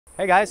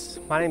Hey guys,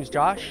 my name is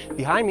Josh.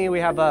 Behind me we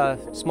have a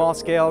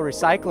small-scale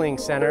recycling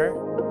center.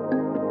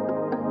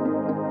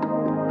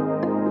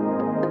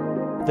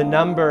 The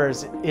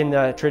numbers in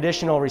the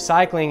traditional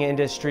recycling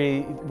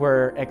industry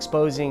were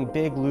exposing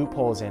big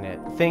loopholes in it.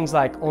 Things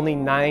like only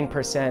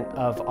 9%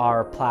 of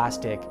our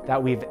plastic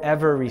that we've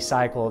ever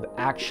recycled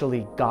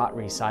actually got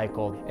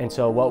recycled. And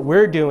so what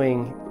we're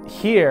doing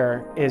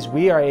here is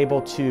we are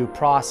able to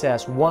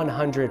process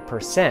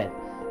 100%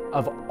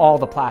 of all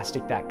the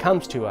plastic that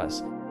comes to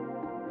us.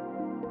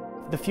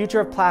 The future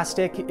of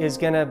plastic is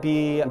going to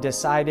be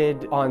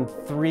decided on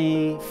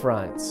 3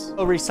 fronts.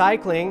 So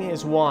recycling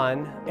is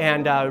one,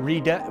 and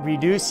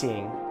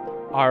reducing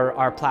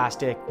our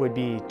plastic would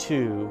be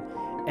 2.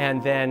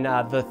 And then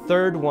the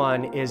third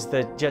one is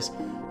the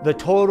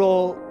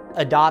total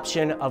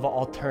adoption of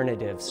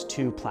alternatives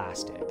to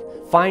plastic.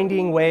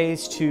 Finding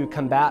ways to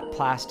combat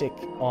plastic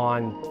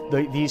on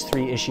these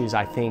 3 issues,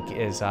 I think,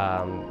 it's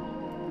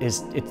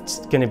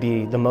going to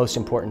be the most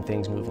important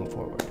things moving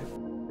forward.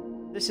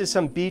 This is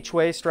some beach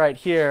waste right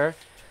here.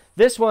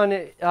 This one,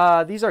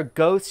 these are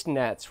ghost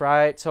nets,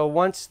 right? So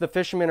once the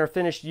fishermen are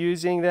finished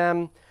using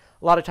them,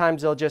 a lot of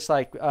times they'll just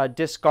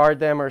discard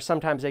them, or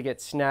sometimes they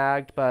get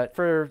snagged. But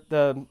for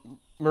the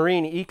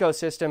marine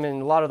ecosystem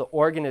and a lot of the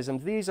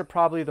organisms, these are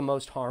probably the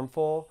most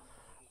harmful.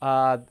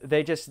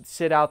 They just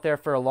sit out there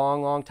for a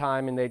long, long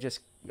time, and they just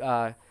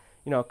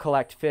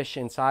collect fish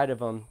inside of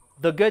them.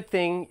 The good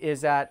thing is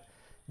that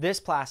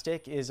this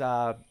plastic is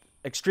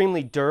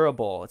extremely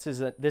durable.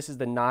 This is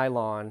the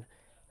nylon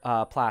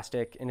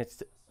plastic, and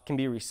it can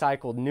be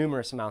recycled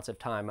numerous amounts of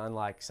time,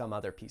 unlike some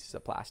other pieces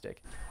of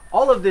plastic.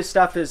 All of this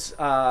stuff has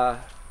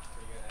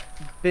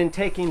been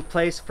taking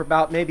place for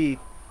about maybe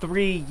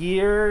 3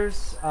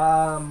 years.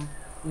 1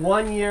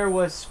 year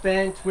was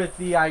spent with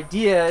the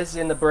ideas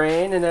in the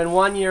brain, and then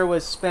 1 year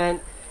was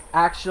spent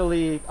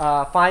actually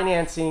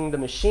financing the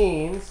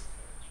machines,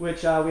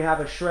 which we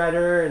have a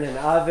shredder and an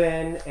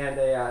oven and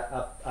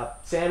a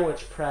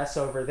sandwich press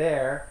over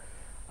there.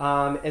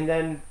 And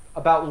then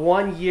about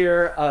 1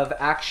 year of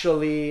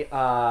actually,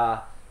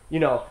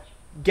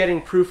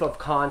 getting proof of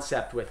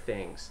concept with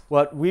things.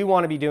 What we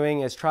want to be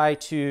doing is try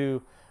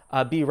to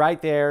be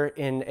right there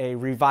in a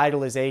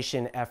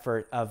revitalization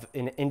effort of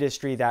an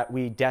industry that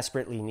we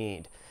desperately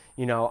need.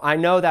 I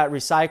know that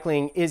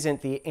recycling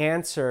isn't the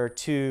answer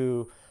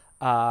to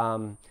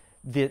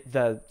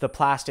the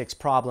plastics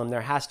problem.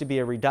 There has to be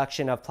a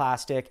reduction of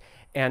plastic,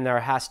 and there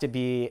has to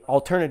be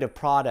alternative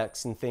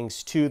products and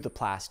things to the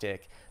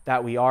plastic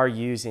that we are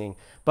using.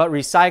 But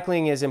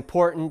recycling is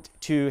important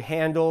to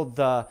handle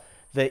the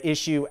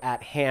issue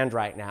at hand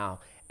right now.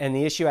 And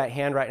the issue at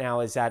hand right now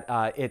is that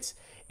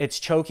it's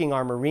choking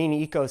our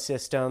marine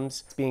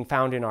ecosystems. It's being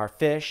found in our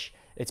fish.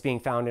 It's being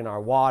found in our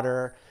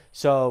water.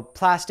 So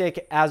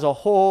plastic as a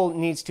whole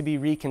needs to be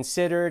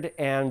reconsidered,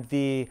 and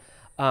the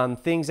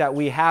things that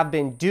we have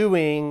been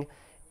doing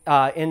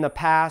in the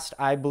past,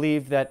 I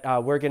believe that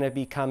we're going to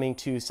be coming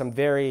to some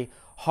very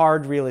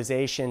hard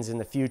realizations in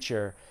the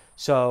future.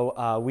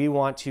 So we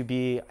want to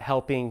be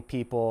helping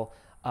people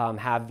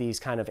have these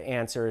kind of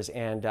answers,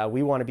 and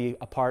we want to be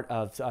a part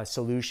of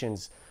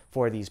solutions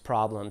for these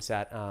problems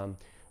that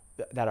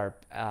are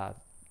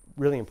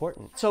really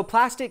important. So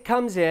plastic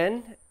comes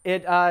in.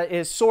 It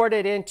is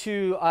sorted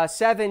into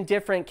 7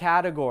 different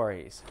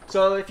categories.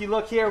 So if you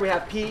look here, we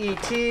have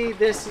PET.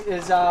 This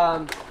is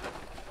the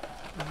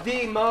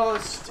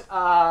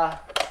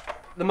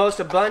most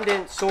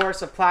abundant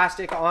source of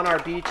plastic on our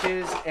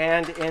beaches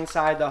and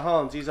inside the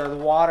homes. These are the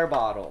water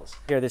bottles.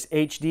 Here, this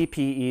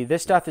HDPE.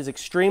 This stuff is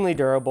extremely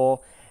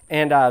durable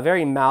and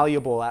very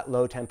malleable at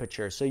low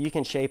temperatures. So you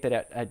can shape it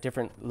at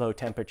different low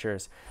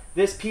temperatures.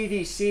 This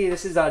PVC,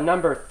 this is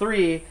number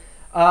 3.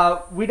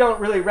 We don't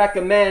really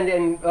recommend,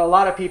 and a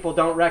lot of people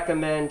don't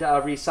recommend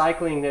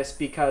recycling this,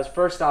 because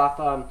first off,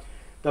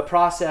 the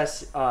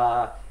process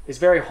is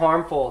very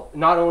harmful,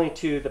 not only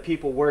to the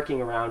people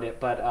working around it,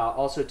 but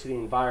also to the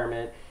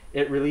environment.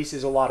 It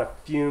releases a lot of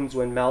fumes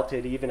when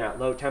melted, even at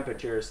low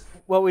temperatures.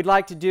 What we'd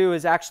like to do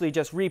is actually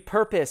just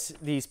repurpose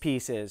these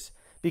pieces,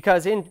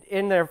 because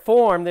in their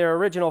form, their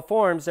original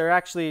forms, they're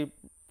actually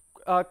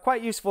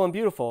quite useful and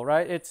beautiful,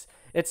 right? It's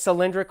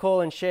cylindrical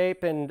in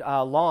shape and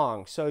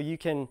long, so you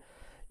could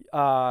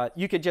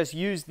just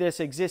use this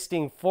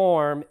existing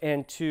form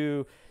and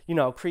to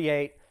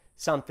create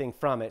something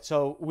from it.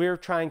 So we're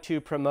trying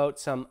to promote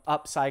some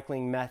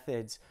upcycling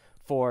methods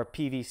for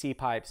PVC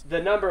pipes.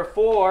 The number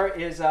 4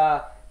 is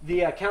the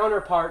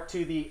counterpart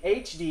to the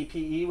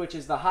HDPE, which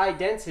is the high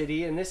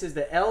density, and this is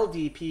the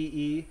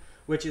LDPE,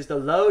 which is the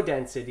low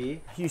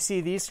density. You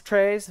see these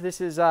trays? This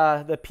is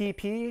the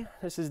PP.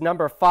 This is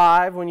number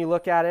 5 when you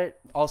look at it.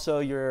 Also,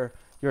 your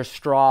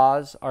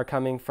straws are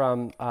coming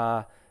from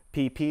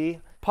PP.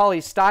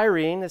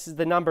 Polystyrene, this is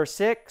the number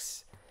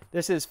 6.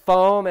 This is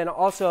foam, and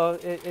also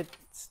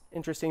it's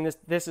interesting,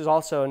 this is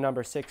also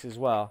number 6 as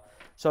well.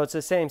 So it's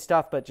the same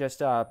stuff, but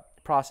just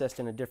processed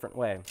in a different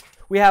way.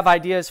 We have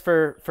ideas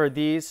for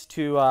these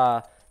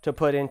to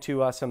put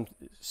into some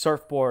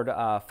surfboard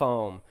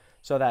foam,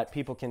 so that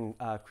people can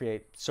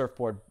create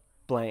surfboard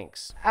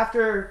blanks.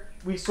 After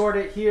we sort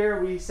it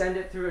here, we send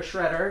it through a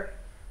shredder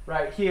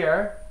right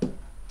here.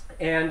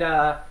 And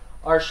our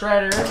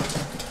shredder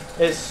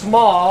is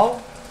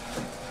small,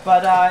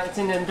 but it's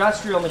an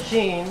industrial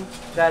machine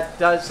that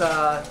does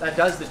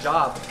the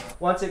job.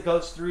 Once it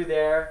goes through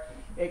there,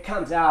 it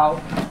comes out,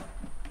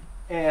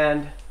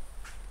 and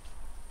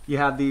you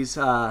have these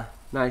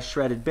nice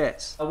shredded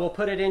bits. We'll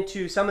put it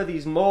into some of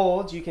these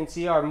molds. You can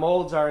see our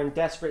molds are in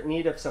desperate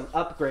need of some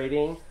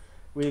upgrading.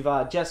 We've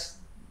just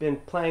been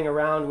playing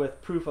around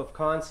with proof of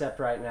concept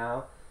right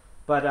now,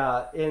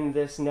 but in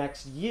this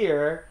next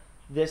year,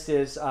 this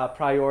is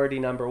priority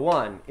number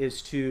one,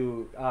 is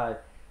to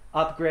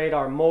upgrade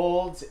our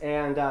molds.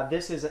 And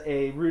this is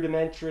a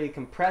rudimentary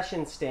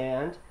compression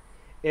stand.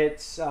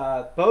 It's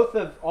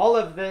all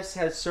of this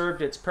has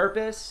served its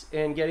purpose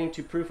in getting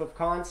to proof of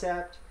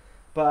concept,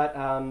 but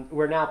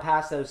we're now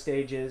past those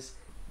stages.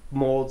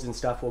 Molds and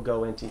stuff will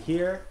go into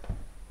here,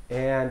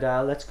 and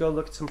let's go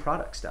look at some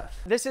product stuff.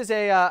 This is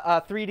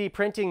a 3D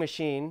printing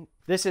machine.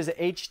 This is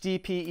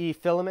HDPE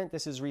filament.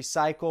 This is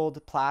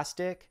recycled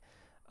plastic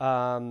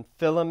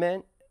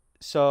filament.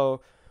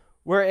 So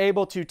we're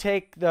able to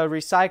take the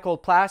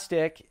recycled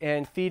plastic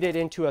and feed it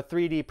into a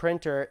 3D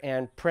printer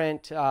and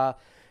print,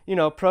 you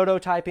know,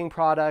 prototyping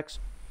products.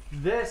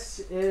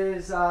 This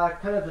is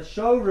kind of the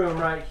showroom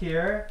right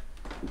here.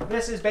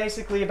 This is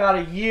basically about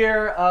a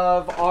year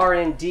of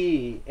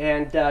R&D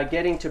and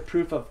getting to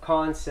proof of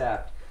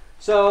concept.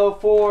 So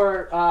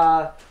for,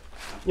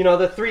 you know,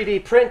 the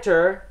 3D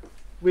printer,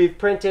 we've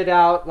printed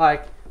out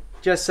like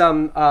just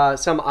some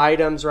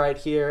items right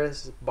here.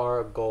 This is a bar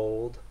of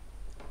gold.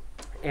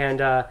 And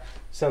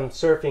some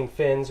surfing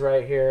fins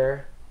right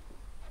here.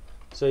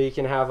 So you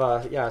can have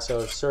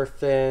so surf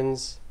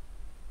fins.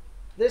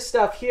 This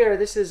stuff here,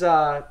 this is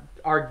our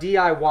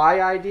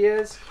DIY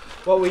ideas.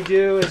 What we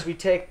do is we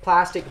take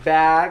plastic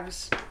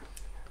bags,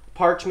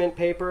 parchment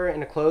paper,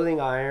 and a clothing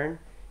iron,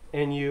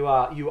 and you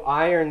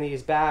iron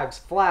these bags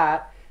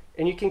flat,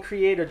 and you can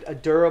create a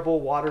durable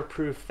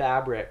waterproof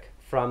fabric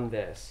from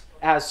this.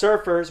 As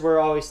surfers, we're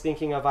always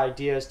thinking of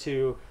ideas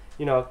to,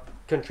 you know,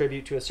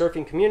 contribute to a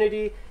surfing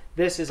community.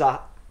 This is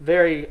a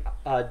very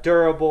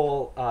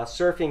durable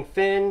surfing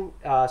fin,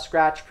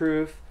 scratch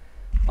proof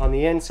on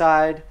the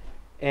inside.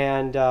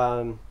 And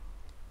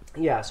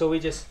yeah, so we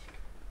just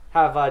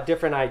have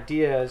different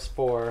ideas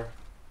for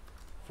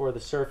the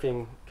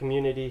surfing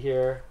community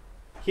here.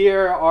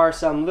 Here are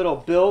some little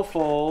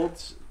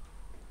billfolds,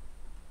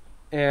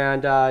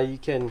 and you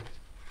can,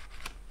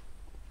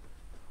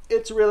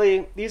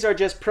 these are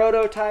just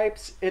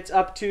prototypes. It's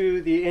up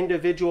to the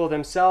individual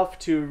themselves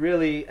to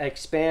really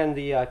expand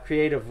the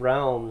creative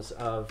realms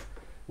of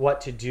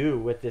what to do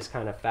with this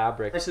kind of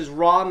fabric. This is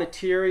raw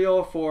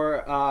material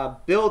for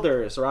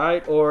builders,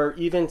 right? Or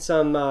even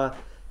some,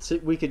 so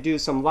we could do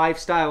some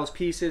lifestyles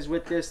pieces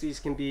with this. These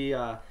can be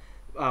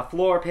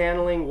floor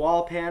paneling,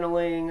 wall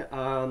paneling.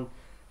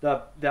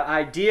 The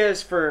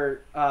ideas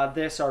for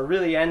this are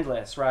really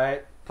endless,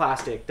 right?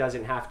 Plastic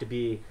doesn't have to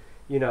be,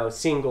 you know,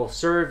 single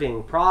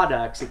serving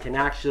products. It can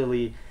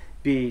actually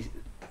be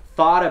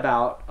thought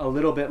about a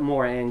little bit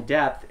more in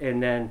depth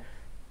and then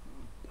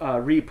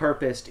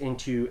repurposed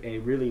into a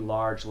really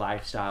large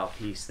lifestyle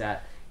piece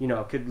that, you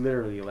know, could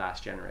literally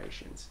last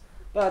generations.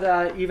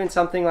 But even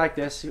something like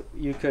this,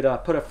 you could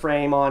put a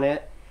frame on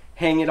it,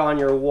 hang it on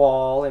your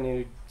wall, and it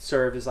would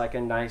serve as like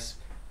a nice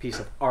piece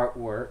of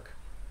artwork.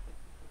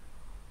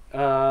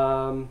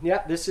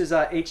 Yeah, this is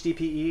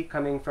HDPE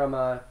coming from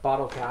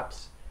bottle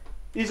caps.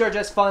 These are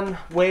just fun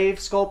wave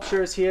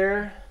sculptures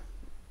here.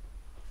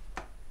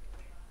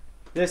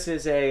 This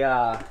is a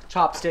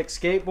chopstick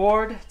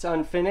skateboard. It's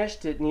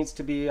unfinished. It needs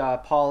to be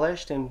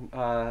polished and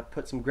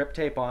put some grip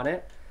tape on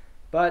it.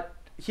 But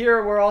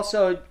here we're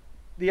also,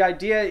 the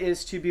idea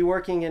is to be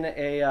working in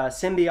a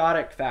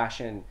symbiotic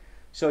fashion.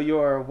 So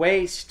your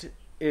waste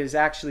is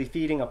actually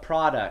feeding a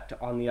product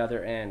on the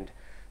other end.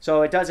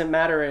 So it doesn't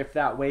matter if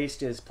that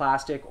waste is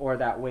plastic or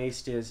that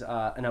waste is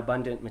an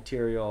abundant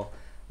material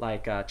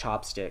like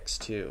chopsticks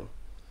too.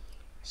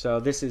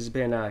 So this has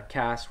been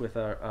cast with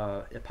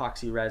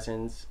epoxy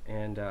resins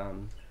and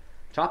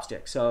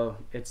chopsticks. So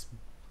it's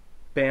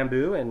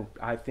bamboo, and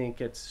I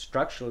think it's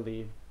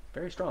structurally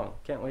very strong.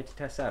 Can't wait to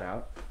test that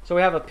out. So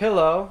we have a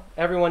pillow.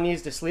 Everyone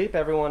needs to sleep.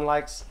 Everyone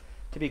likes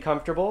to be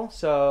comfortable.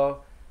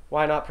 So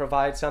why not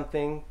provide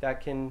something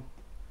that can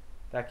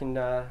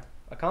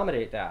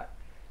accommodate that?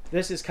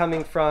 This is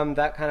coming from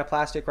that kind of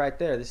plastic right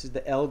there. This is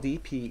the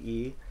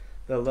LDPE,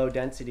 the low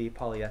density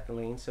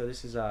polyethylene. So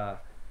this is a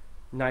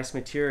nice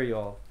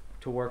material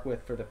to work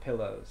with for the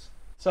pillows.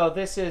 So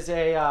this is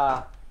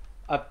a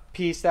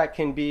piece that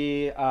can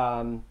be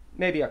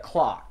maybe a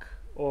clock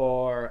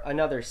or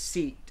another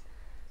seat,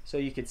 so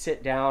you could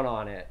sit down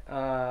on it.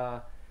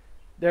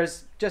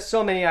 There's just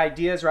so many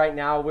ideas right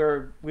now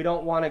where we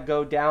don't want to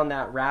go down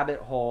that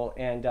rabbit hole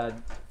and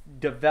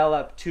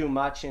develop too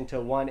much into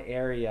one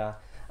area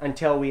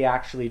until we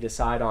actually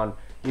decide on,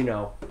 you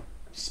know,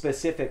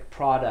 specific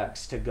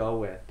products to go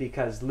with,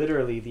 because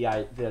literally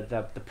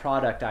the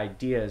product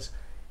ideas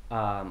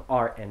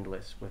are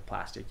endless with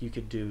plastic. You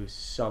could do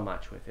so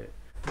much with it.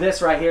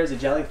 This right here is a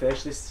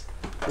jellyfish. This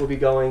will be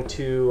going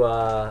to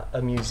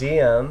a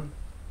museum,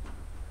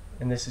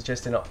 and this is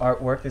just an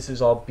artwork. This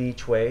is all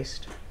beach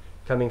waste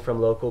coming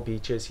from local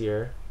beaches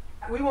here.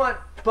 We want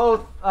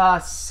both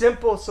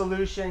simple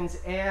solutions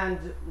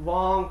and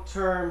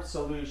long-term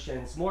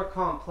solutions, more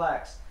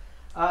complex.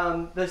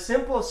 The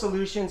simple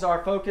solutions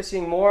are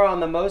focusing more on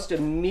the most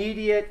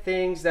immediate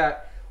things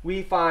that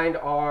we find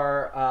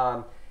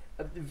are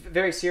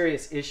very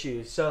serious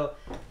issues. So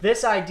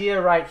this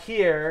idea right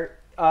here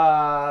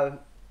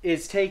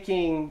is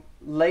taking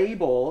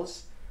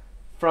labels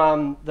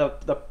from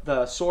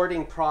the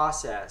sorting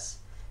process.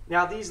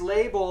 Now these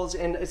labels,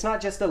 and it's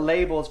not just the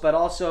labels, but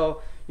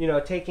also, you know,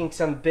 taking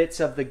some bits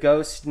of the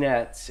ghost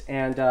nets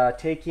and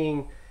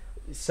taking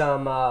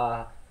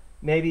some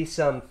maybe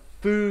some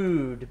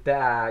food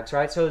bags,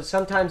 right? So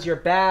sometimes your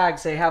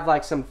bags, they have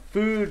like some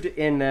food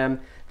in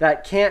them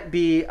that can't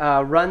be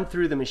run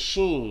through the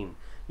machine.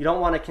 You don't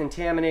want to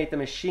contaminate the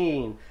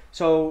machine.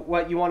 So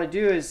what you want to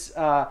do is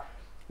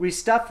we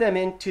stuff them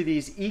into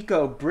these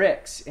eco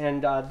bricks,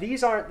 and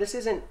this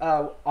isn't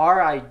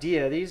our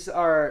idea. This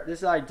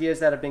is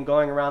ideas that have been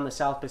going around the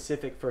South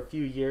Pacific for a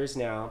few years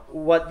now.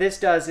 What this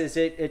does is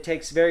it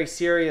takes very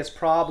serious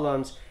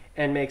problems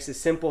and makes a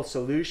simple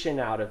solution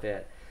out of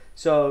it.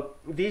 So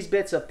these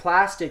bits of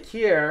plastic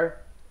here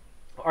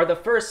are the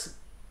first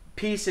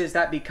pieces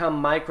that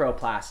become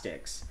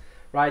microplastics,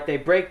 right? They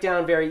break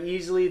down very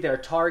easily. They're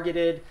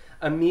targeted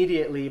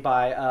immediately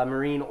by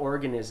marine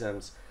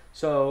organisms.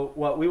 So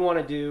what we want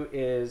to do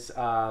is,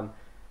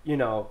 you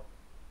know,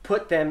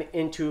 put them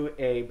into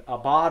a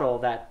bottle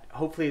that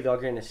hopefully they're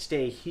going to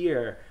stay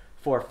here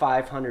for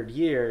 500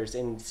 years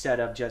instead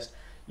of just,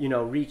 you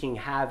know, wreaking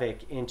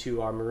havoc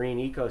into our marine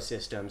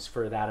ecosystems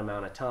for that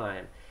amount of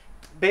time.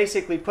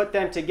 Basically put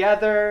them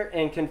together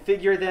and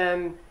configure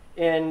them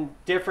in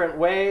different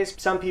ways.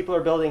 Some people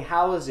are building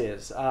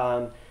houses.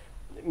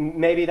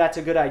 Maybe that's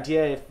a good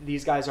idea if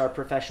these guys are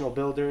professional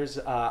builders.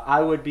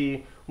 I would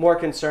be more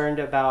concerned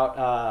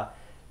about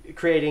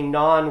creating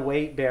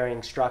non-weight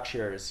bearing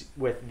structures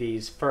with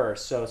these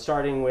first. So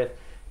starting with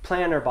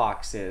planter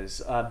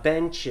boxes,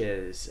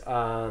 benches,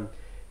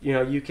 you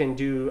know, you can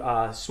do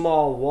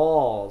small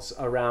walls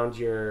around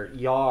your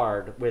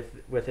yard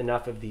with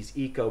enough of these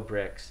eco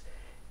bricks.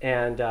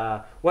 And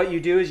what you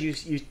do is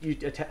you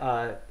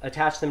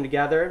attach them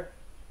together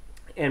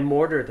and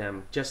mortar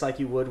them just like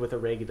you would with a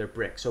regular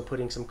brick. So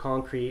putting some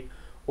concrete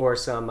or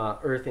some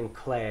earth and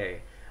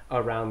clay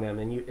around them,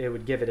 and it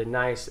would give it a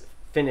nice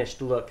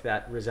finished look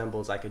that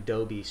resembles like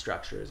adobe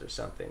structures or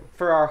something.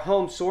 For our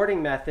home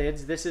sorting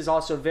methods, this is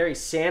also a very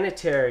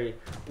sanitary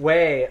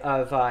way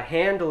of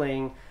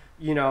handling,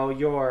 you know,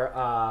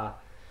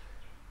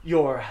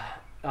 your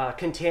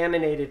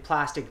contaminated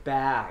plastic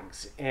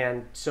bags.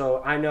 And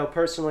so I know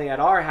personally at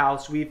our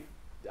house we've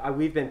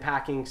been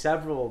packing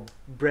several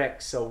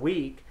bricks a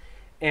week,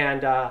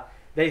 and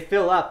they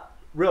fill up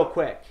real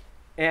quick.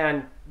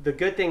 And the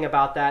good thing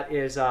about that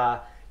is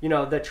you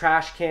know, the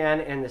trash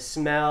can and the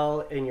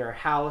smell in your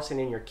house and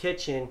in your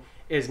kitchen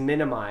is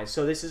minimized.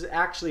 So this is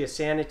actually a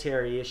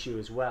sanitary issue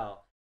as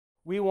well.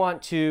 We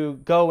want to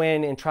go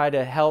in and try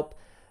to help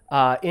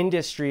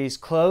industries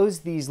close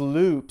these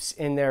loops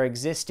in their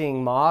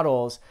existing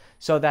models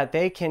so that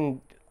they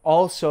can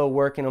also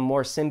work in a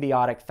more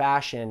symbiotic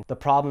fashion. The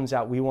problems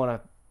that we want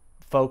to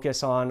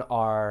focus on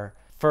are,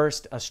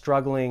 first, a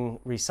struggling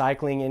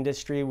recycling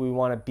industry. We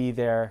want to be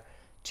there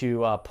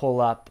to pull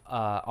up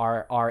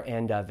our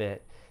end of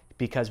it,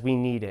 because we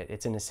need it.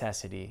 It's a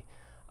necessity.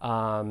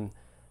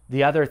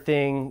 The other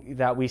thing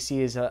that we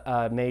see as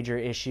a major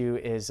issue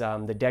is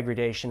the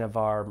degradation of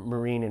our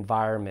marine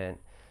environment.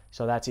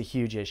 So that's a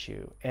huge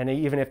issue. And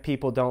even if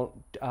people don't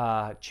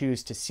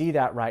choose to see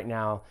that right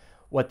now,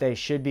 what they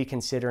should be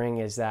considering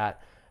is that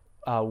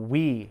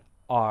we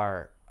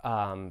are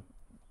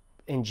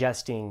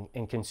ingesting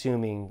and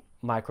consuming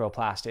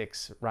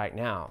microplastics right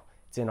now.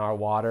 It's in our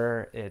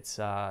water, it's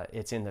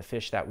in the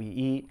fish that we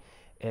eat,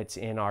 it's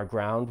in our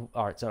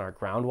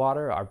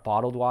groundwater, our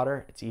bottled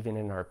water. It's even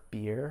in our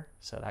beer,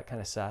 so that kind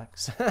of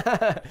sucks.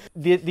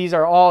 These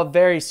are all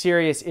very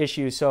serious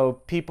issues,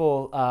 so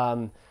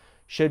people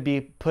should be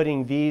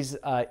putting these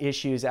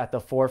issues at the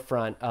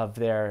forefront of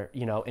their,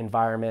 you know,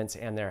 environments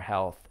and their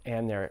health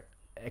and their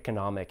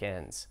economic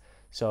ends.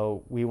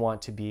 So we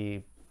want to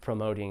be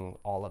promoting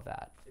all of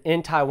that.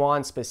 In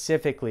Taiwan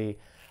specifically,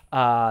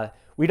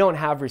 we don't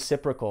have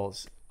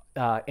reciprocals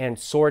and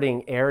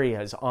sorting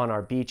areas on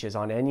our beaches,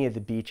 on any of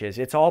the beaches.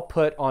 It's all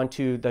put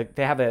onto they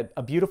have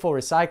a beautiful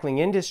recycling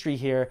industry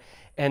here,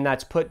 and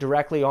that's put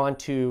directly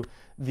onto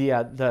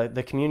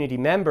the community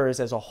members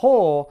as a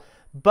whole.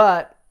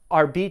 But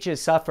our beaches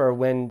suffer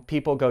when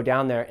people go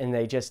down there and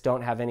they just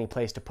don't have any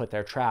place to put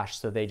their trash,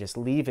 so they just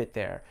leave it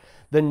there.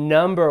 The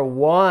number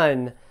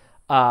one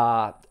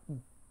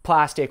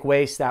plastic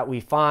waste that we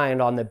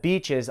find on the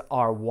beaches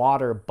are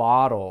water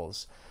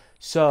bottles.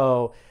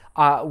 So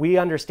we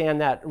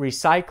understand that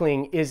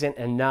recycling isn't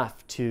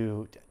enough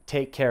to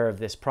take care of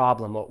this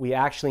problem. What we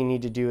actually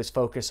need to do is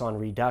focus on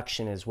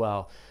reduction as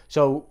well.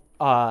 So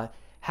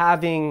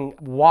having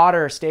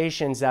water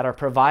stations that are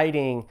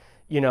providing,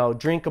 you know,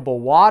 drinkable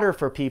water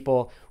for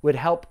people would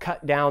help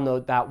cut down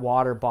that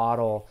water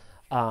bottle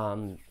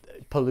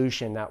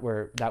pollution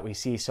that we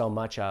see so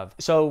much of.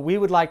 So we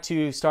would like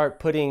to start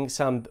putting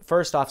some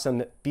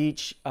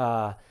beach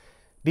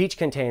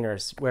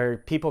containers where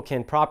people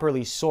can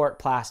properly sort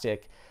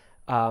plastic,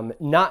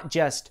 not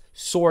just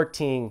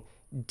sorting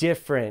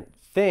different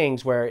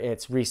things where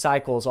it's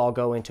recycles all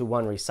go into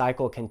one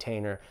recycle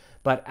container,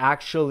 but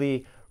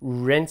actually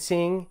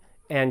rinsing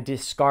and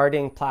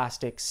discarding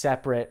plastic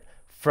separate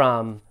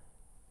from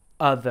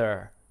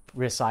other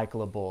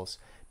recyclables.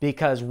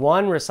 Because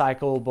one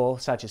recyclable,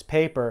 such as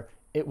paper,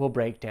 it will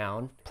break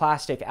down.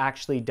 Plastic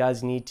actually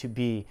does need to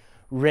be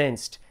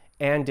rinsed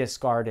and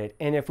discarded.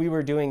 And if we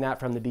were doing that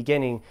from the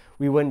beginning,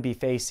 we wouldn't be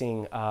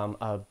facing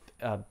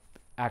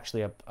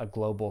actually a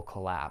global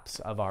collapse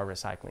of our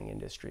recycling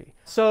industry.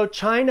 So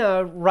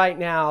China right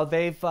now,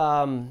 they've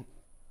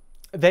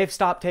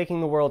stopped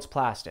taking the world's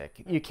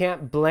plastic. You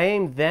can't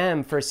blame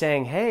them for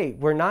saying, hey,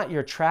 we're not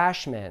your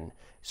trash men.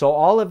 So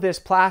all of this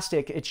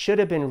plastic, it should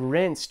have been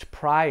rinsed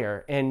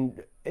prior,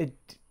 and it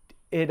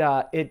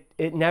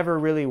never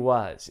really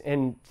was.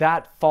 And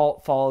that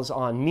fault falls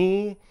on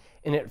me,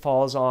 and it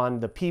falls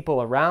on the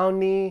people around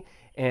me,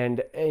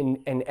 and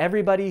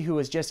everybody who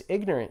is just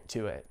ignorant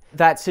to it.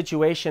 That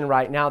situation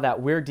right now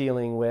that we're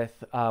dealing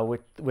with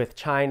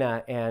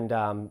China,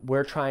 and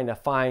we're trying to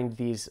find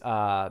these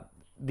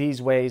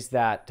ways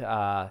that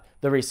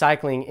the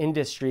recycling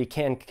industry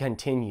can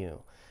continue,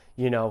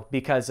 you know,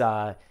 because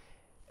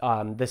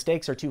the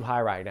stakes are too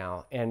high right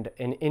now, and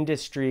an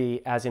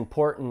industry as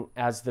important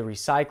as the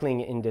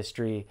recycling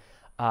industry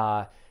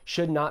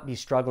should not be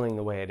struggling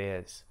the way it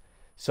is.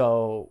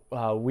 So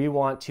we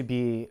want to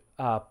be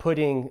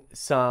putting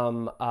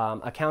some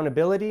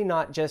accountability,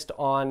 not just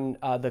on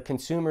the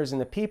consumers and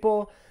the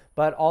people,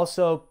 but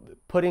also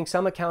putting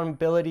some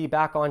accountability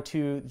back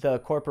onto the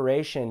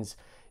corporations,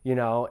 you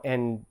know,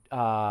 and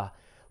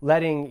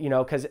letting, you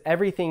know, because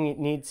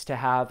everything needs to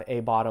have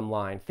a bottom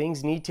line.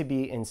 Things need to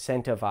be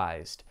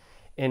incentivized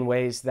in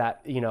ways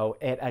that, you know,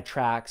 it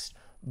attracts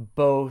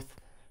both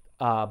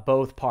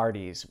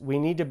parties. We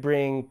need to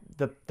bring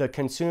the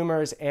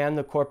consumers and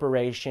the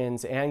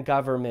corporations and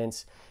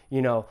governments,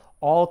 you know,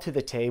 all to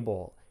the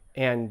table,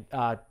 and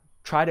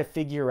try to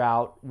figure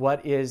out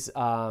what is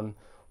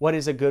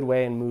a good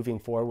way in moving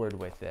forward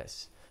with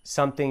this.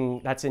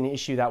 Something that's an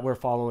issue that we're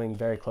following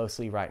very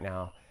closely right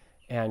now,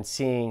 and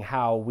seeing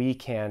how we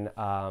can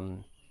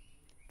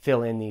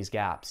fill in these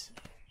gaps.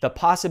 The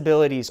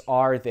possibilities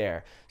are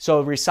there.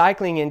 So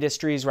recycling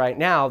industries right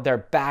now,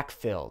 they're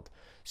backfilled.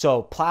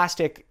 So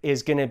plastic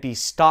is going to be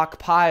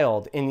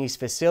stockpiled in these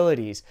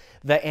facilities.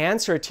 The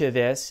answer to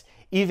this,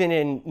 even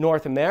in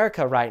North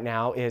America right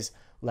now, is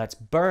let's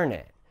burn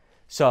it.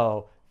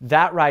 So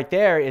that right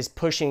there is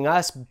pushing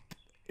us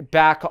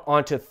back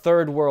onto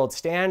third world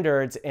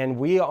standards, and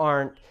we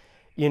aren't,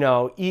 you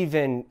know,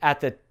 even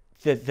at the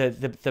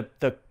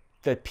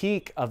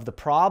peak of the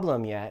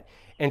problem yet.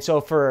 And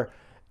so for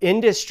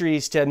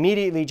industries to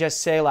immediately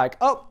just say like,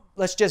 oh,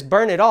 let's just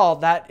burn it all,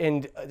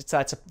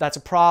 that's a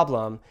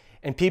problem.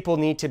 And people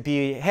need to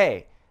be,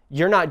 hey,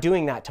 you're not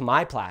doing that to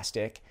my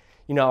plastic.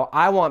 You know,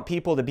 I want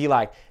people to be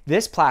like,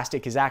 this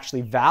plastic is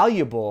actually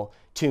valuable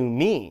to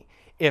me.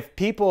 If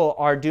people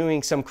are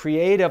doing some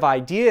creative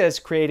ideas,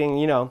 creating,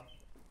 you know,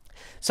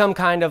 some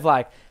kind of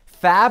like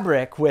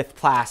fabric with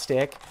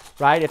plastic,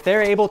 right? If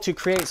they're able to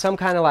create some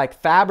kind of like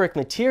fabric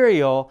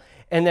material,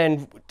 and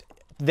then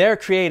their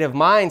creative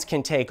minds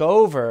can take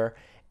over,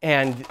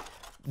 and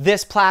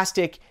this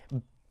plastic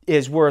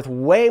is worth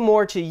way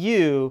more to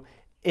you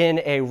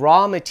in a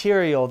raw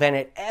material than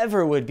it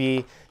ever would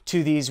be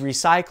to these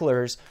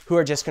recyclers who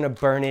are just going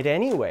to burn it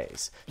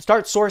anyways.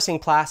 Start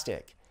sourcing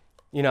plastic,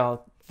 you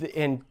know,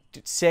 and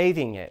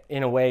saving it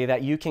in a way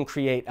that you can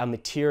create a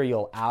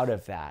material out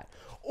of that.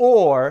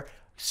 Or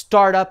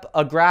start up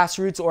a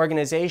grassroots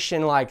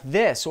organization like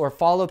this, or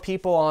follow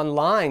people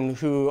online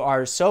who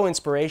are so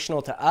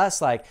inspirational to us,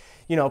 like,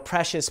 you know,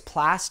 Precious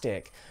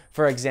Plastic,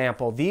 for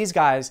example. These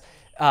guys,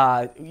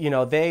 you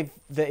know, they've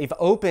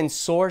open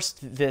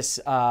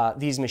sourced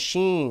these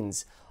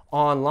machines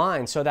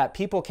online so that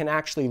people can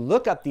actually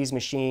look up these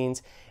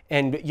machines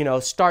and, you know,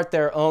 start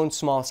their own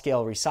small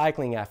scale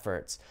recycling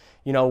efforts.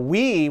 You know,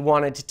 we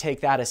wanted to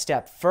take that a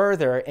step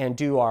further and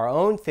do our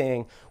own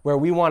thing, where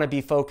we want to be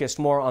focused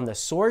more on the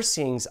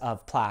sourcings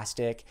of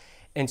plastic.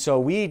 And so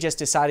we just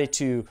decided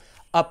to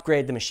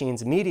upgrade the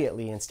machines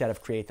immediately instead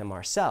of create them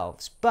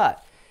ourselves.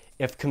 But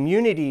if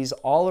communities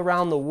all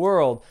around the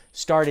world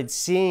started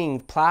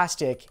seeing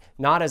plastic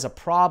not as a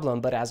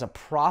problem, but as a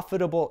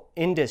profitable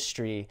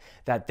industry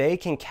that they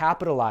can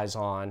capitalize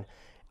on,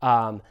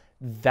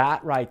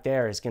 that right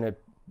there is going to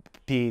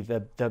be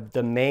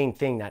the main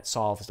thing that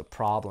solves the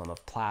problem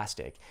of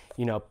plastic.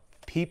 You know,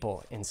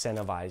 people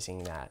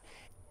incentivizing that.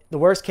 The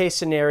worst case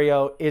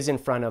scenario is in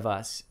front of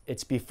us.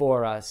 It's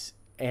before us.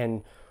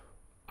 And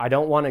I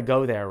don't want to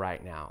go there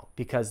right now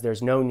because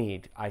there's no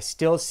need. I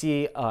still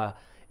see an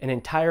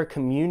entire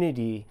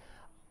community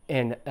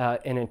and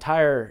an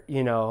entire,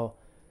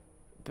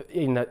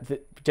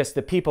 just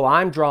the people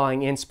I'm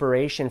drawing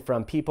inspiration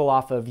from, people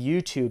off of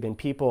YouTube and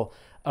people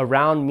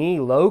around me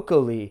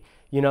locally,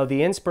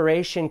 the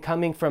inspiration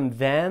coming from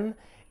them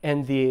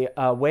and the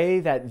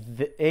way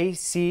that they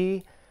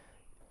see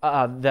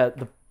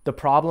the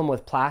problem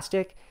with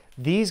plastic.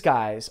 These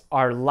guys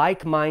are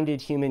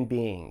like-minded human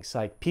beings,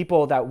 like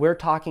people that we're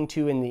talking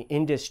to in the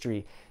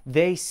industry.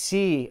 They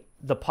see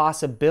the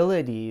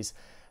possibilities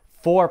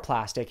for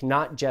plastic,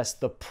 not just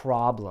the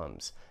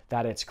problems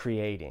that it's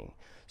creating.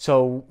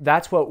 So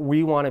that's what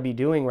we want to be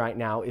doing right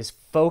now, is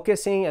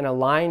focusing and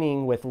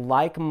aligning with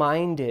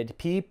like-minded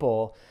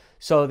people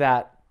so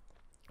that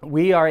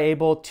we are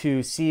able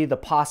to see the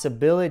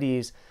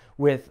possibilities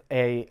with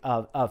a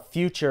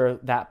future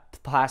that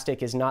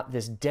plastic is not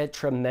this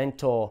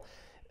detrimental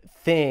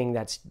thing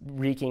that's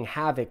wreaking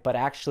havoc, but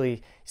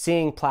actually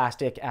seeing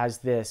plastic as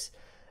this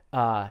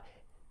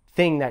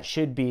thing that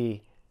should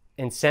be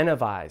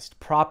incentivized,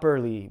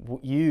 properly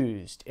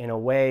used in a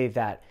way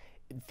that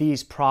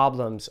these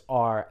problems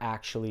are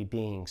actually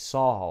being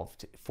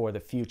solved for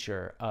the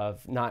future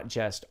of not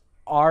just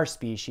our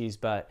species,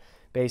 but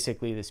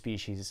basically the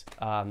species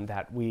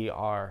that we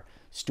are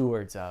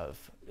stewards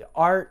of.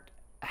 Art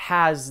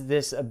has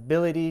this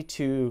ability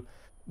to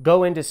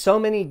go into so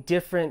many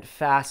different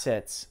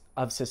facets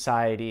of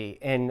society,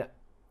 and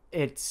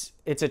it's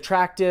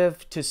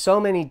attractive to so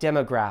many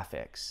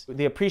demographics.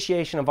 The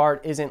appreciation of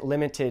art isn't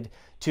limited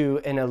to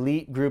an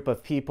elite group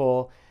of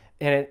people,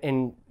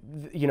 and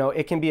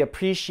it can be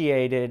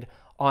appreciated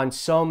on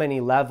so many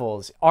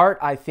levels. Art,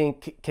 I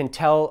think, can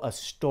tell a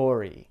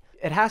story.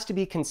 It has to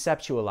be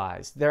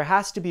conceptualized. There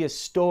has to be a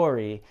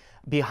story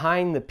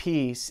behind the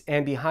piece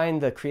and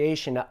behind the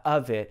creation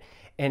of it,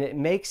 and it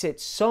makes it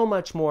so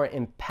much more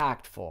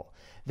impactful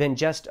than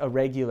just a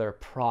regular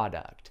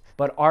product.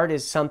 But art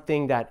is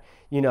something that,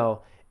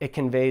 it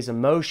conveys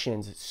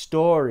emotions,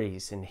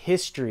 stories, and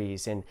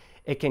histories, and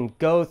it can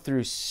go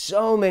through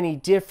so many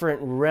different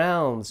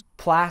realms.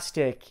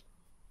 Plastic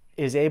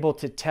is able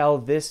to tell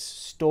this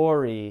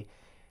story,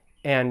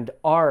 and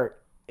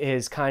art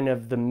is kind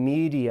of the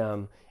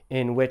medium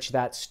in which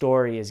that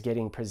story is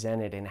getting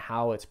presented and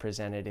how it's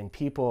presented. And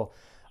people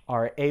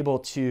are able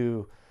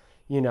to,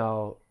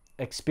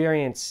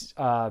 experience,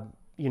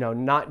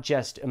 not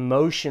just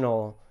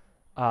emotional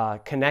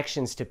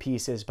connections to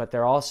pieces, but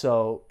they're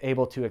also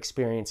able to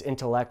experience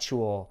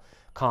intellectual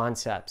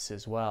concepts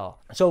as well.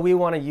 So we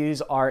want to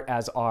use art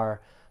as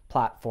our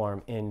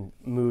platform in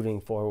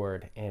moving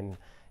forward and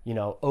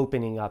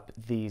opening up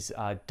these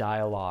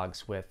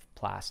dialogues with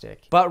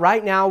plastic. But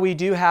right now we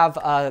do have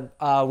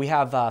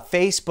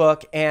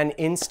Facebook and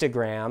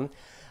Instagram.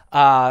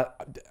 As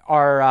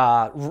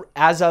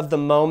of the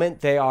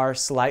moment, they are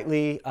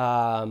slightly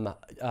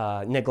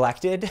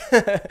neglected.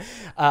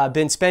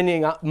 Been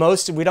spending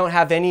we don't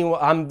have any.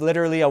 I'm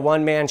literally a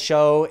one-man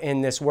show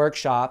in this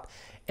workshop,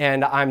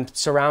 and I'm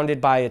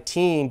surrounded by a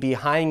team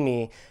behind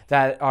me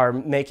that are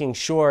making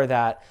sure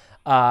that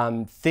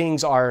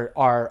things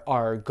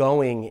are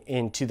going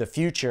into the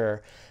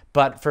future.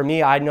 But for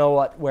me, I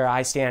know where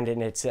I stand,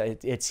 and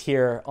it's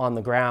here on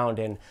the ground,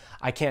 and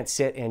I can't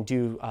sit and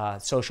do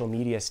social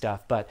media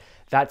stuff, but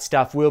that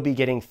stuff will be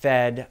getting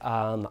fed.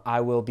 I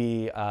will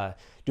be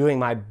doing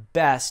my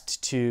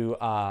best to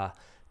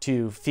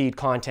feed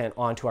content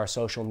onto our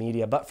social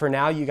media. But for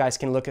now, you guys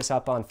can look us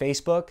up on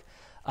Facebook,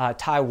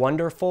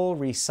 Taiwanderful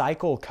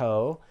Recycle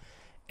Co.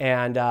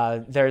 And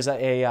there's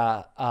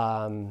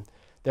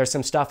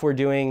some stuff we're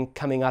doing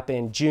coming up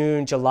in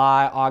June,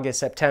 July, August,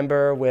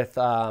 September with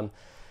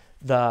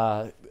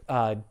the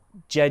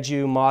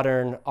Jeju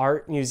Modern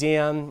Art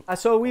Museum.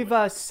 So we've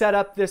set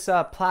up this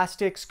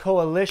plastics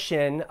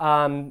coalition.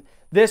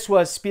 This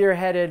was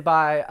spearheaded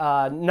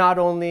by not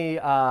only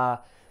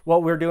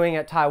what we're doing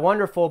at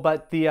Taiwanderful,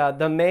 but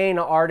the main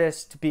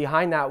artist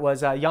behind that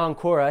was Jan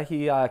Kura.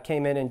 He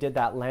came in and did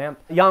that lamp.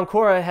 Jan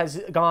Kura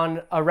has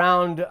gone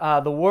around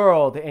the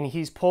world, and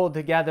he's pulled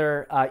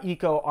together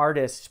eco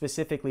artists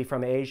specifically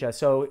from Asia.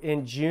 So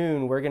in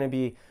June, we're going to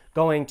be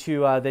going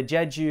to the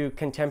Jeju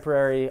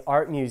Contemporary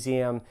Art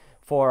Museum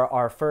for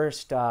our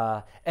first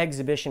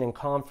exhibition and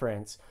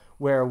conference,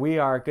 where we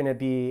are going to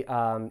be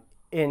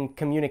in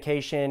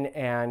communication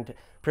and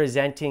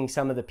presenting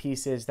some of the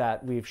pieces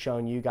that we've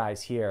shown you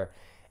guys here.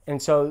 And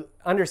so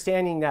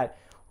understanding that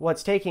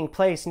what's taking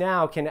place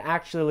now can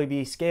actually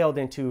be scaled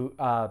into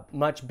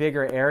much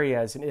bigger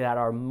areas that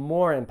are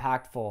more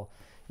impactful,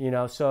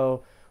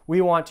 so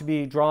we want to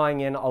be drawing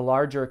in a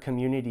larger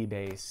community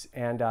base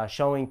and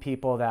showing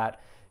people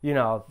that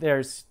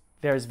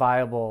there's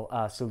viable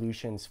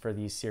solutions for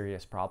these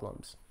serious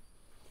problems.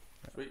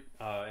 Sweet.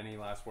 Any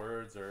last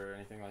words or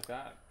anything like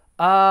that?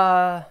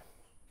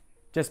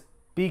 Just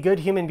be good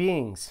human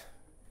beings,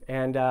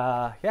 and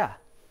yeah,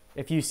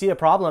 if you see a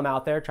problem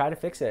out there, try to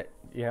fix it.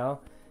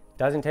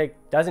 Doesn't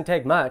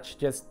take much.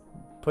 Just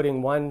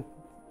putting one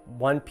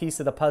piece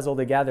of the puzzle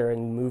together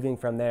and moving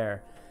from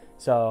there.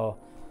 So,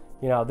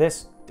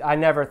 this I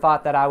never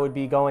thought that I would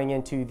be going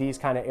into these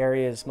kind of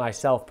areas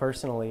myself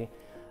personally.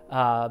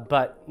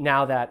 But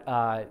now that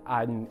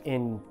I'm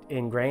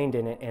ingrained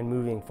in it and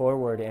moving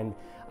forward, and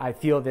I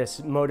feel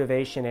this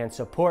motivation and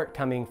support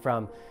coming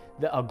from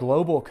a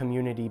global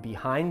community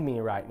behind me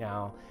right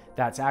now,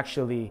 that's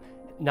actually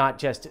not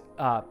just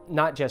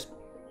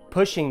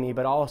pushing me,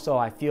 but also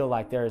I feel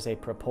like there is a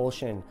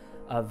propulsion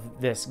of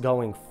this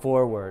going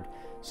forward.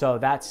 So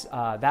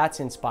that's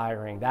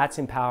inspiring, that's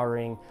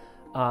empowering.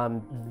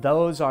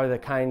 Those are the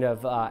kind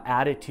of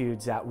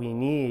attitudes that we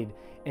need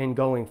in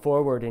going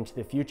forward into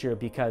the future,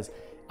 because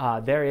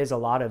there is a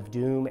lot of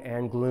doom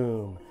and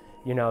gloom,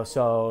 you know.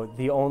 So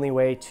the only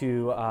way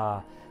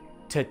to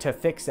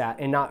fix that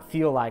and not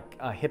feel like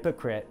a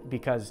hypocrite,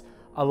 because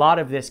a lot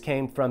of this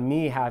came from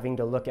me having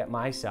to look at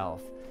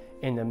myself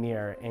in the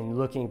mirror and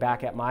looking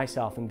back at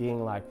myself and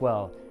being like,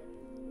 well,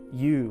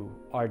 you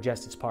are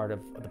just as part of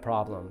the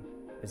problem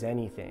as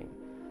anything.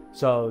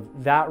 So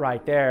that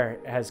right there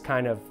has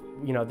kind of,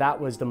 you know, that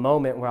was the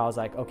moment where I was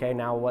like, okay,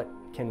 now what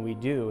can we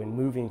do? And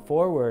moving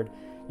forward,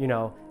 you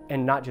know,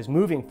 and not just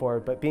moving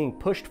forward, but being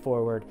pushed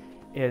forward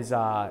is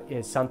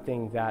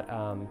something that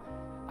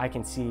I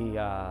can see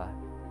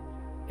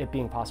it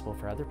being possible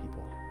for other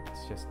people.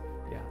 It's just,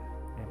 yeah.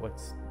 And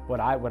what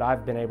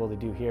I've been able to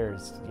do here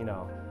is, you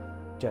know,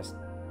 just,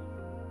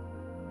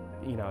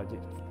 you know,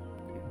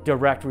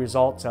 direct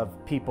results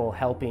of people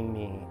helping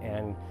me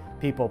and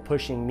people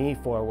pushing me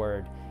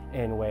forward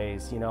in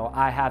ways. You know,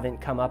 I haven't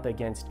come up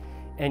against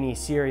any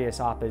serious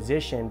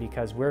opposition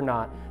because we're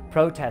not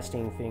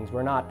protesting things,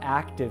 we're not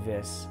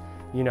activists,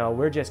 you know,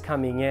 we're just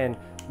coming in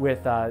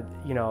with,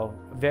 you know,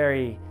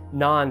 very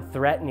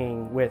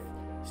non-threatening, with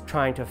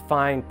trying to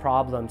find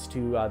problems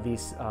to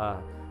these,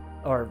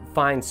 or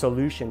find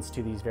solutions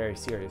to these very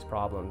serious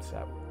problems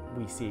that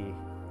we see,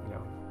 you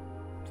know,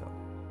 so.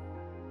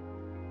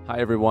 Hi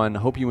everyone,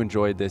 hope you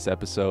enjoyed this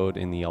episode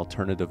in the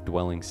Alternative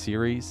Dwelling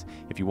series.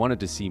 If you wanted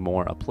to see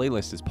more, a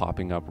playlist is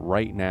popping up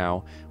right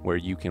now where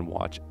you can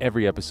watch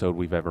every episode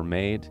we've ever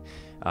made.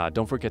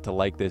 Don't forget to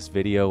like this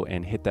video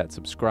and hit that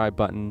subscribe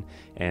button,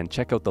 and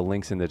check out the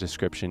links in the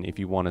description if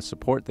you want to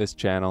support this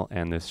channel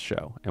and this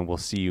show. And we'll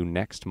see you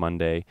next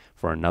Monday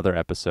for another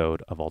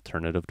episode of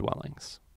Alternative Dwellings.